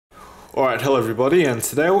Alright, hello everybody, and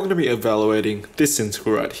today we're going to be evaluating this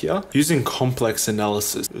integral right here using complex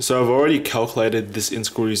analysis. So I've already calculated this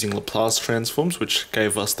integral using Laplace transforms, which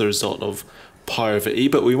gave us the result of pi over e,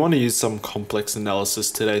 but we want to use some complex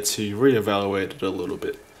analysis today to re-evaluate it a little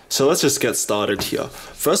bit. So let's just get started here.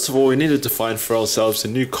 First of all, we need to define for ourselves a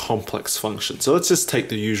new complex function. So let's just take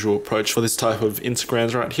the usual approach for this type of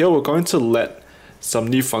integrand right here. We're going to let some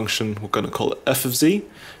new function, we're going to call it f of z,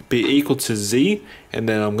 be equal to z, and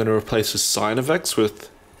then I'm going to replace the sine of x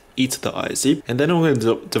with e to the I z, and then I'm going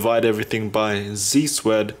to divide everything by z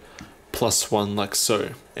squared plus 1 like so.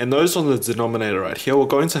 And those on the denominator right here, we're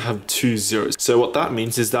going to have two zeros. So what that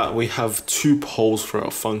means is that we have two poles for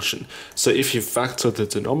our function. So if you factor the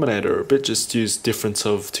denominator a bit, just use difference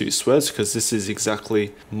of two squares, because this is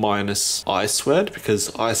exactly minus I squared,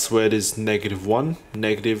 because I squared is -1,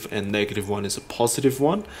 negative, and -1 is a positive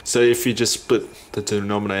 1. So if you just split the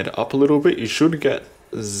denominator up a little bit, you should get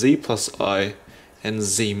z plus I and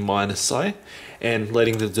z minus I, and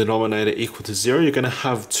letting the denominator equal to 0, you're going to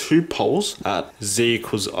have two poles at z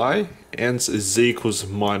equals I and z equals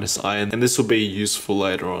minus I, and this will be useful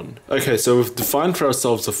later on. Okay, so we've defined for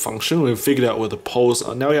ourselves a function, we've figured out where the poles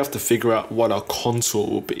are, now we have to figure out what our contour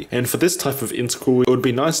will be. And for this type of integral, it would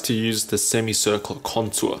be nice to use the semicircular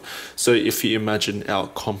contour. So if you imagine our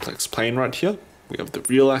complex plane right here, we have the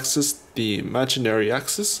real axis, the imaginary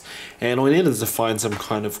axis, and we need to define some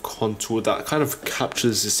kind of contour that kind of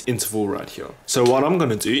captures this interval right here. So what I'm going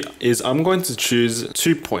to do is I'm going to choose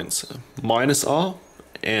 2 points, minus r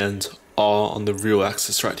and r on the real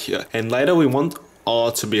axis right here. And later we want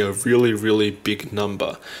r to be a really big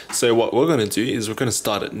number. So what we're going to do is we're going to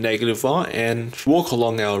start at -r and walk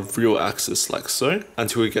along our real axis like so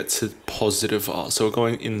until we get to positive r. So we're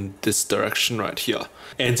going in this direction right here.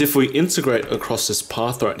 And if we integrate across this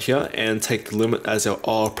path right here and take the limit as our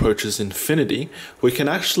r approaches infinity, we can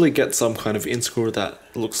actually get some kind of integral that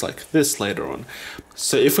looks like this later on.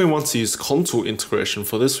 So if we want to use contour integration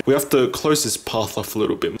for this, we have to close this path off a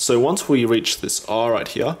little bit. So once we reach this r right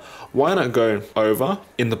here, why not go over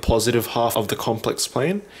in the positive half of the complex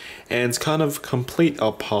plane and kind of complete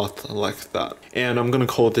our path like that. And I'm going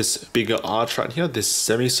to call this bigger arch right here, this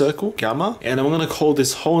semicircle, gamma, and I'm going to call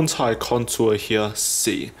this whole entire contour here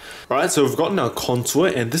c. Alright, so we've gotten our contour,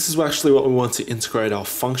 and this is actually what we want to integrate our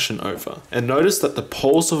function over. And notice that the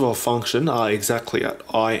poles of our function are exactly at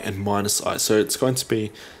I and minus I, so it's going to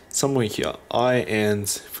be somewhere here, I, and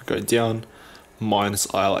if we go down, minus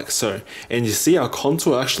I like so. And you see our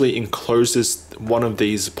contour actually encloses one of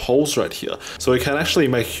these poles right here. So we can actually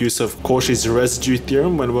make use of Cauchy's residue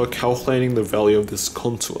theorem when we're calculating the value of this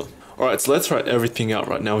contour. Alright, so let's write everything out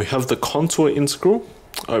right now. We have the contour integral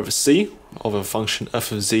over c of a function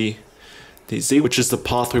f of z dz, which is the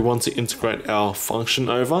path we want to integrate our function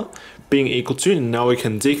over, being equal to, and now we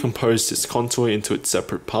can decompose this contour into its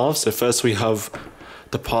separate paths. So first we have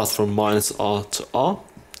the path from minus r to r,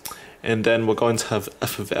 and then we're going to have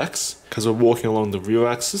f of x, because we're walking along the real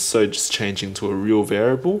axis, so just changing to a real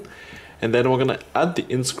variable. And then we're going to add the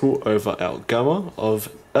integral over our gamma of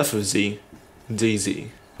f of z dz.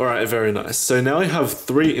 Alright, very nice. So now we have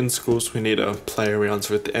three integrals we need to play around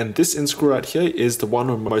with, and this integral right here is the one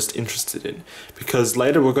we're most interested in, because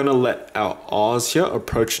later we're going to let our r's here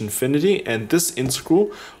approach infinity, and this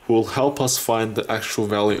integral will help us find the actual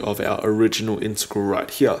value of our original integral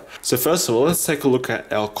right here. So first of all, let's take a look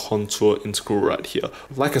at our contour integral right here.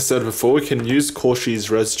 Like I said before, we can use Cauchy's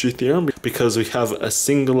residue theorem because we have a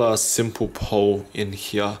singular simple pole in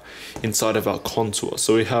here inside of our contour.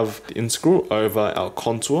 So we have the integral over our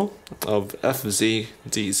contour of f of z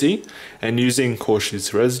dz, and using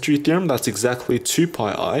Cauchy's residue theorem, that's exactly 2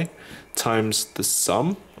 pi I times the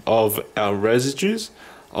sum of our residues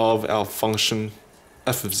of our function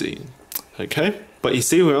f of z. Okay, but you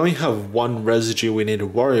see we only have one residue we need to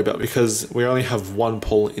worry about because we only have one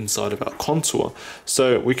pole inside of our contour.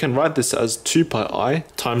 So we can write this as 2 pi I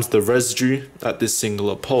times the residue at this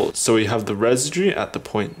singular pole. So we have the residue at the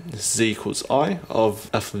point z equals I of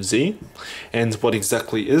f of z. And what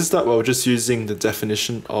exactly is that? Well, just using the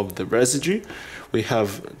definition of the residue, we have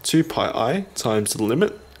 2 pi I times the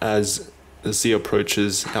limit as z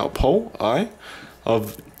approaches our pole I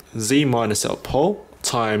of z minus our pole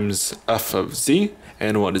times f of z.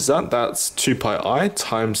 And what is that? That's 2 pi I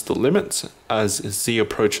times the limit as z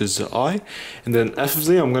approaches I. And then f of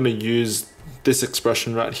z, I'm going to use this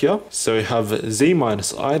expression right here. So we have z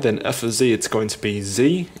minus I, then f of z, it's going to be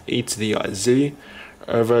z e to the I z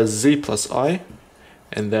over z plus I,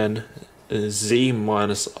 and then z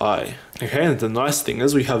minus I. Okay, and the nice thing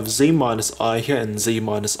is we have z minus I here and z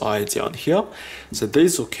minus I down here. So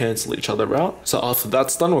these will cancel each other out. So after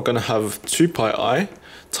that's done, we're going to have 2 pi I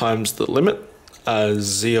times the limit as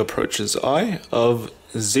z approaches I of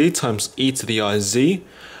z times e to the iz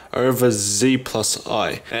over z plus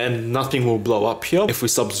I, and nothing will blow up here if we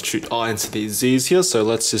substitute I into these z's here, so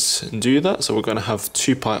let's just do that. So we're going to have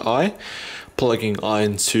 2 pi I, plugging I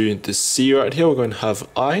into this c right here, we're going to have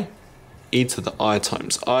I e to the I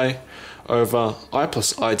times I over I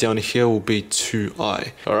plus I down here will be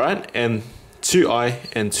 2I, alright, and 2I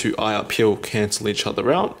and 2I up here will cancel each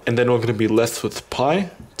other out, and then we're going to be left with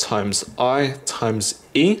pi times I times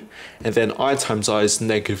e, and then I times I is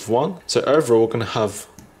 -1, so overall we're going to have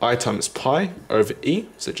I times pi over e,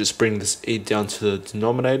 so just bring this e down to the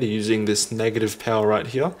denominator using this negative power right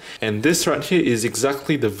here, and this right here is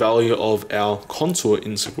exactly the value of our contour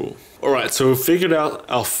integral. Alright, so we've figured out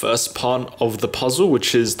our first part of the puzzle,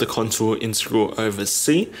 which is the contour integral over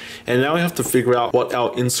c, and now we have to figure out what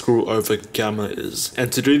our integral over gamma is.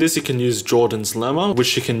 And to do this, you can use Jordan's lemma,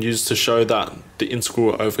 which you can use to show that the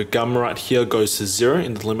integral over gamma right here goes to 0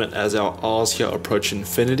 in the limit as our r's here approach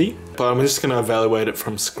infinity. But I'm just going to evaluate it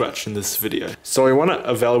from scratch in this video. So we want to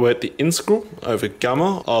evaluate the integral over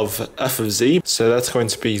gamma of f of z, so that's going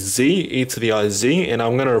to be z e to the iz, and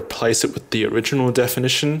I'm going to replace it with the original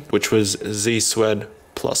definition, which was z squared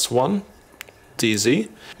plus 1 dz.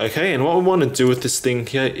 Okay, and what we want to do with this thing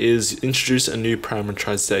here is introduce a new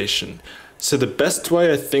parameterization. So the best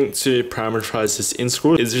way I think to parameterize this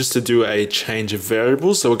integral is just to do a change of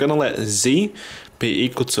variables. So we're going to let z be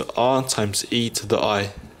equal to r times e to the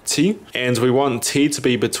I t, and we want t to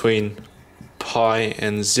be between pi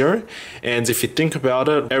and 0, and if you think about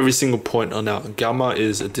it, every single point on our gamma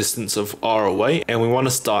is a distance of r away, and we want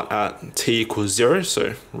to start at t equals 0,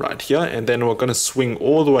 so right here, and then we're going to swing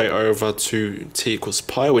all the way over to t equals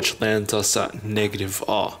pi, which lands us at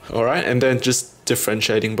 -r. Alright, and then just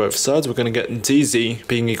differentiating both sides, we're going to get dz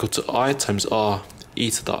being equal to I times r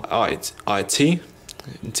e to the it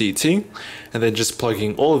dt, and then just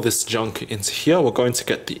plugging all of this junk into here, we're going to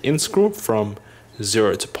get the integral from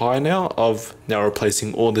 0 to pi now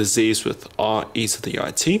replacing all the z's with r e to the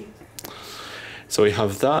it. So we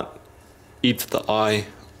have that e to the I,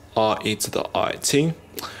 r e to the it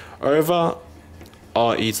over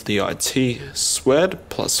r e to the it squared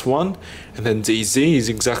plus 1, and then dz is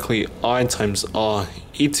exactly I times r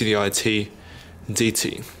e to the it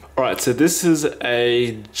dt. Alright, so this is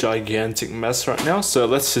a gigantic mess right now, so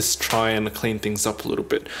let's just try and clean things up a little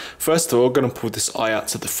bit. First of all, we're going to pull this I out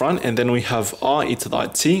to the front, and then we have r e to the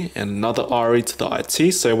it and another r e to the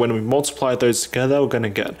it, so when we multiply those together, we're going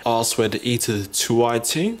to get r squared e to the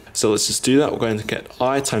 2it. So let's just do that. We're going to get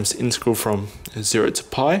I times the integral from 0 to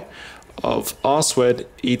pi of r squared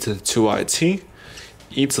e to the 2it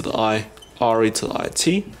e to the I r e to the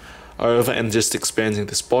it over, and just expanding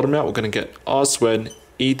this bottom out, we're going to get r squared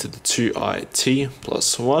e to the 2it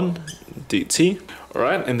plus 1 dt.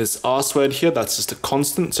 Alright, and this r squared here, that's just a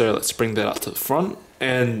constant, so let's bring that out to the front.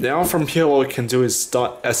 And now from here, what we can do is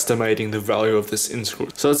start estimating the value of this integral.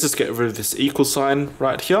 So let's just get rid of this equal sign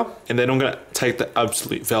right here, and then I'm going to take the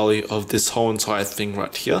absolute value of this whole entire thing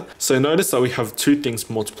right here. So notice that we have two things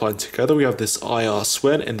multiplied together. We have this ir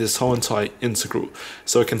squared and this whole entire integral.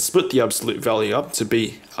 So we can split the absolute value up to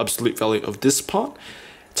be absolute value of this part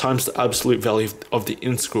times the absolute value of the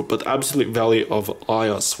integral, but the absolute value of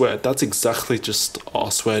ir squared, that's exactly just r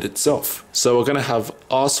squared itself. So we're going to have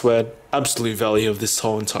r squared absolute value of this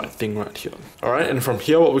whole entire thing right here. Alright, and from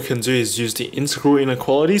here what we can do is use the integral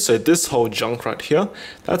inequality, so this whole junk right here,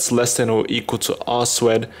 that's less than or equal to r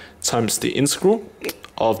squared times the integral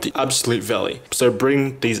of the absolute value. So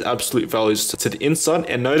bring these absolute values to the inside,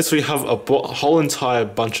 and notice we have a whole entire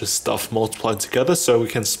bunch of stuff multiplied together, so we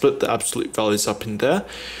can split the absolute values up in there.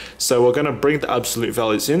 So we're going to bring the absolute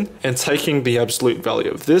values in, and taking the absolute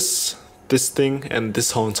value of this thing and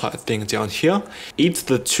this whole entire thing down here, e to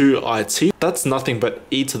the 2it, that's nothing but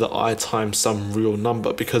e to the I times some real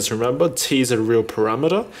number, because remember, t is a real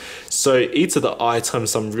parameter, so e to the I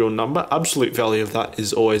times some real number, absolute value of that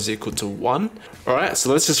is always equal to 1. Alright, so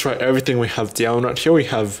let's just write everything we have down right here. We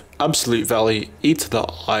have absolute value e to the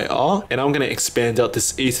ir, and I'm going to expand out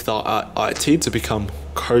this e to the it to become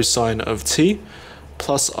cosine of t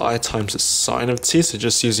plus I times the sine of t, so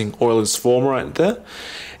just using Euler's form right there.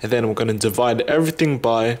 And then we're going to divide everything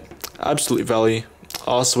by absolute value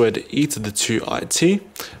r squared e to the 2it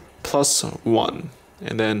plus 1,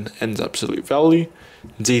 and then ends absolute value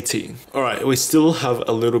dt. Alright, we still have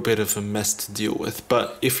a little bit of a mess to deal with,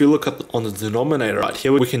 but if you look on the denominator right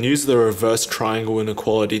here, we can use the reverse triangle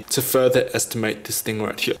inequality to further estimate this thing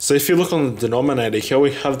right here. So if you look on the denominator here,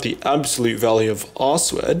 we have the absolute value of r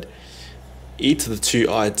squared e to the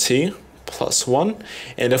 2it plus 1.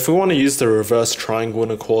 And if we want to use the reverse triangle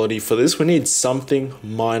inequality for this, we need something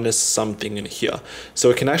minus something in here. So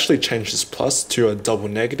we can actually change this plus to a double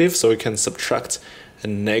negative, so we can subtract a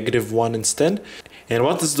negative 1 instead. And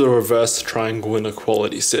what does the reverse triangle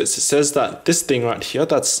inequality says? It says that this thing right here,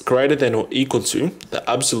 that's greater than or equal to the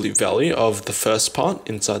absolute value of the first part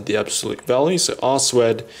inside the absolute value, so r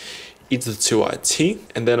squared e to the 2it,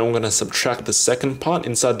 and then I'm going to subtract the second part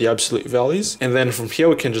inside the absolute values, and then from here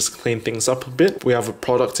we can just clean things up a bit. We have a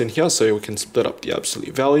product in here, so we can split up the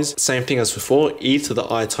absolute values. Same thing as before, e to the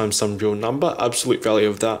I times some real number, absolute value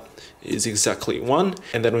of that is exactly 1,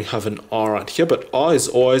 and then we have an r right here, but r is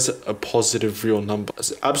always a positive real number.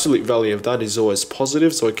 So absolute value of that is always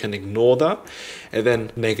positive, so we can ignore that. And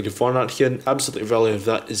then negative 1 right here, and absolute value of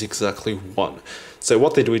that is exactly 1. So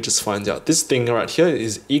what did we just find out? This thing right here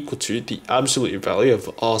is equal to the absolute value of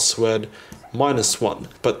r squared minus 1.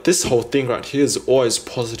 But this whole thing right here is always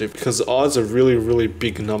positive because r is a really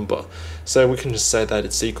big number. So we can just say that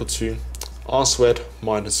it's equal to r squared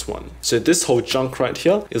minus 1. So this whole chunk right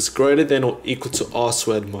here is greater than or equal to r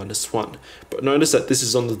squared minus 1. But notice that this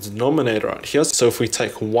is on the denominator right here. So if we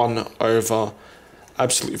take 1 over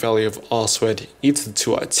absolute value of r squared e to the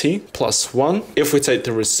 2it plus 1. If we take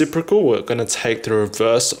the reciprocal, we're going to take the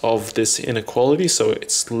reverse of this inequality, so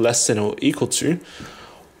it's less than or equal to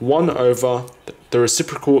 1 over the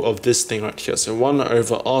reciprocal of this thing right here, so 1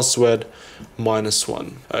 over r squared minus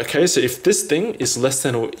 1. Okay, so if this thing is less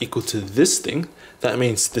than or equal to this thing, that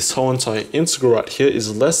means this whole entire integral right here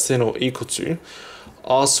is less than or equal to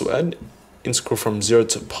r squared, integral from 0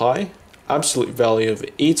 to pi, absolute value of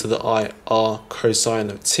e to the I r cosine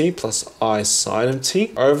of t plus I sine of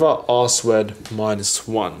t over r squared minus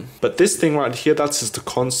 1. But this thing right here, that's just a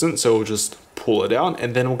constant, so we'll just pull it out,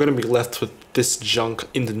 and then we're going to be left with this junk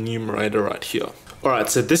in the numerator right here. Alright,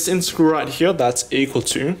 so this integral right here, that's equal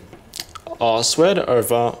to r squared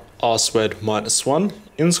over r squared minus 1,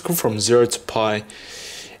 integral from 0 to pi,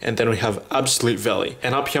 and then we have absolute value.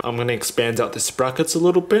 And up here, I'm going to expand out this brackets a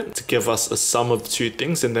little bit to give us a sum of two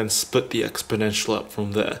things and then split the exponential up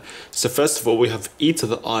from there. So first of all, we have e to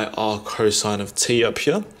the I r cosine of t up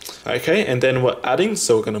here. Okay, and then we're adding,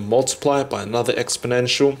 so we're going to multiply it by another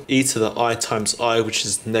exponential, e to the I times I, which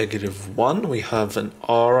is negative 1. We have an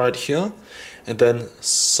r right here, and then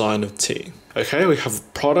sine of t. Okay, we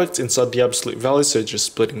have product inside the absolute value, so just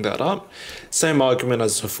splitting that up. Same argument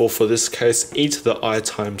as before for this case, e to the I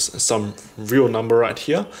times some real number right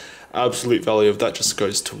here. Absolute value of that just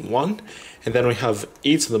goes to 1. And then we have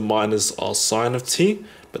e to the minus r sine of t.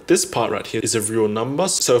 But this part right here is a real number.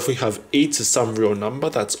 So if we have e to some real number,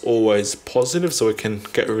 that's always positive, so we can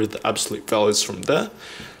get rid of the absolute values from there.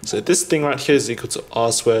 So this thing right here is equal to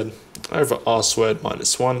r squared over r squared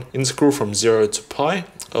minus 1, integral from 0 to pi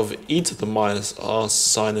of e to the minus r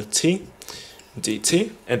sine of t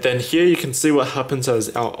dt. And then here you can see what happens as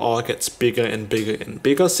our r gets bigger and bigger and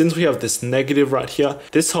bigger. Since we have this negative right here,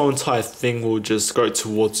 this whole entire thing will just go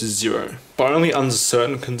towards 0. But only under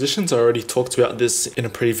certain conditions. I already talked about this in a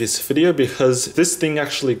previous video, because this thing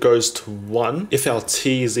actually goes to 1 if our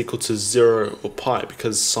t is equal to 0 or pi,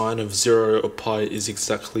 because sine of 0 or pi is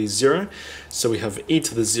exactly 0. So we have e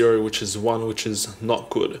to the 0, which is 1, which is not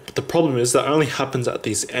good. But the problem is that only happens at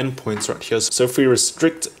these endpoints right here. So if we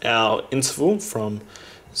restrict our interval from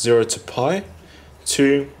 0 to pi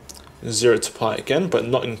to 0 to pi again, but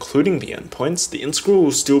not including the endpoints, the integral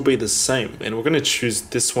will still be the same. And we're going to choose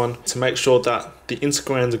this one to make sure that the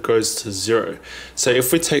integrander goes to 0. So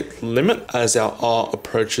if we take limit as our r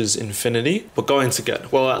approaches infinity, we're going to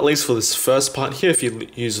get, well, at least for this first part here, if you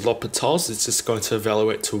use L'Hopital's, it's just going to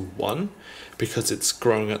evaluate to 1 because it's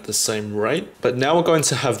growing at the same rate. But now we're going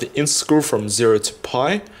to have the integral from 0 to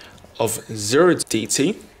pi of 0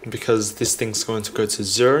 dt, because this thing's going to go to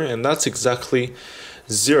 0, and that's exactly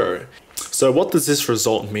 0. So what does this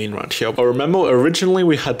result mean right here? Well, remember originally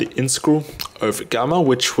we had the integral over gamma,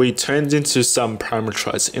 which we turned into some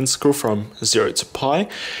parameterized integral from 0 to pi,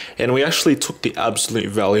 and we actually took the absolute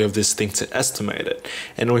value of this thing to estimate it,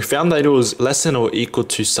 and we found that it was less than or equal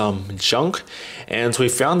to some junk, and we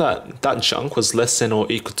found that that junk was less than or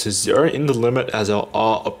equal to 0 in the limit as our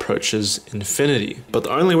r approaches infinity. But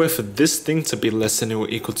the only way for this thing to be less than or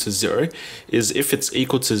equal to 0 is if it's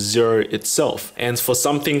equal to 0 itself, and for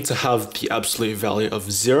something to have the absolute value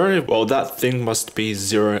of 0, well, that thing must be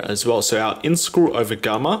 0 as well. So our integral over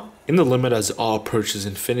gamma in the limit as r approaches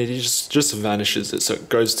infinity just vanishes it, so it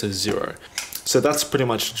goes to 0. So that's pretty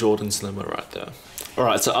much Jordan's limit right there.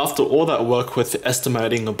 Alright, so after all that work with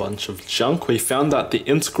estimating a bunch of junk, we found that the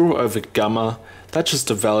integral over gamma, that just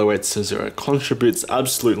evaluates to 0. It contributes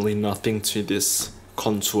absolutely nothing to this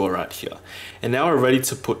contour right here. And now we're ready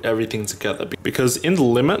to put everything together, because in the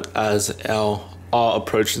limit, as our r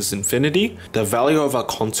approaches infinity, the value of our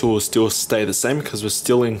contour will still stay the same because we're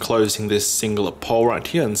still enclosing this singular pole right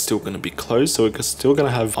here and still going to be closed. So we're still going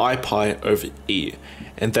to have I pi over e.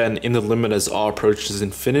 And then in the limit as r approaches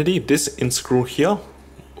infinity, this integral here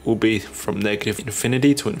will be from negative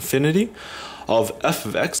infinity to infinity of f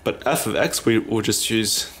of x. But f of x, we will just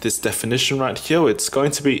use this definition right here. It's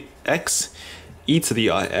going to be x e to the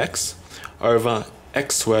ix over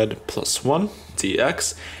x squared plus 1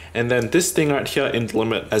 dx. And then this thing right here in the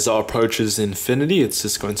limit as r approaches infinity, it's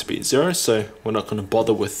just going to be 0, so we're not going to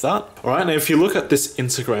bother with that. Alright, now if you look at this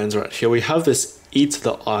integrand right here, we have this e to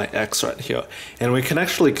the ix right here, and we can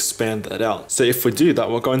actually expand that out. So if we do that,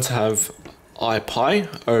 we're going to have I pi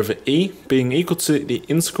over e being equal to the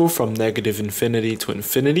integral from negative infinity to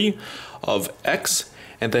infinity of x,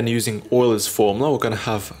 and then using Euler's formula, we're going to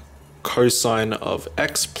have cosine of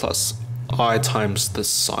x plus I times the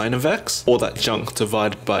sine of x, all that junk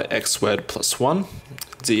divided by x squared plus 1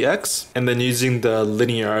 dx. And then using the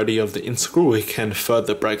linearity of the integral, we can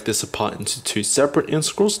further break this apart into two separate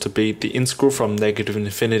integrals to be the integral from negative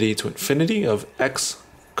infinity to infinity of x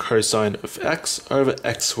cosine of x over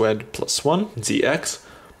x squared plus 1 dx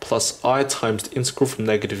plus I times the integral from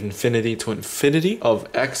negative infinity to infinity of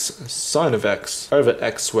x sine of x over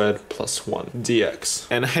x squared plus 1 dx.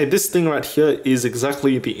 And hey, this thing right here is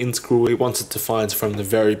exactly the integral we wanted to find from the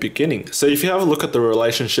very beginning. So if you have a look at the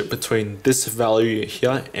relationship between this value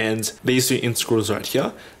here and these two integrals right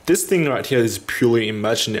here, this thing right here is purely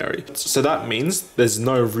imaginary. So that means there's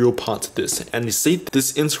no real part to this. And you see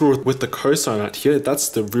this integral with the cosine right here, that's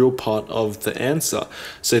the real part of the answer.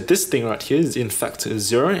 So this thing right here is in fact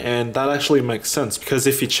 0, and that actually makes sense because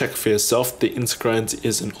if you check for yourself, the integrand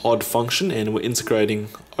is an odd function and we're integrating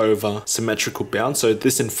over symmetrical bounds. So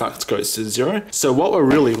this in fact goes to 0. So what we're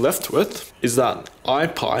really left with is that I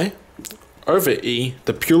pi over e,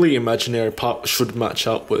 the purely imaginary part, should match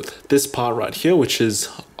up with this part right here, which is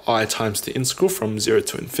I times the integral from 0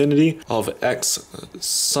 to infinity of x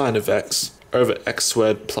sine of x over x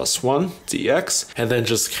squared plus 1 dx, and then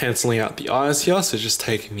just cancelling out the i's here, so just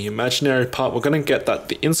taking the imaginary part, we're going to get that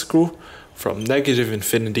the integral from negative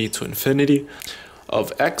infinity to infinity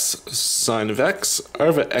of x sine of x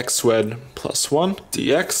over x squared plus 1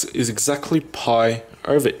 dx is exactly pi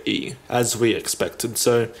over e, as we expected.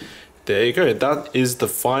 So there you go, that is the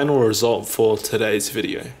final result for today's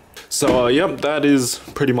video. So yep, that is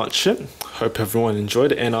pretty much it. Hope everyone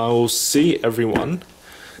enjoyed, and I will see everyone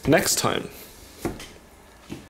next time.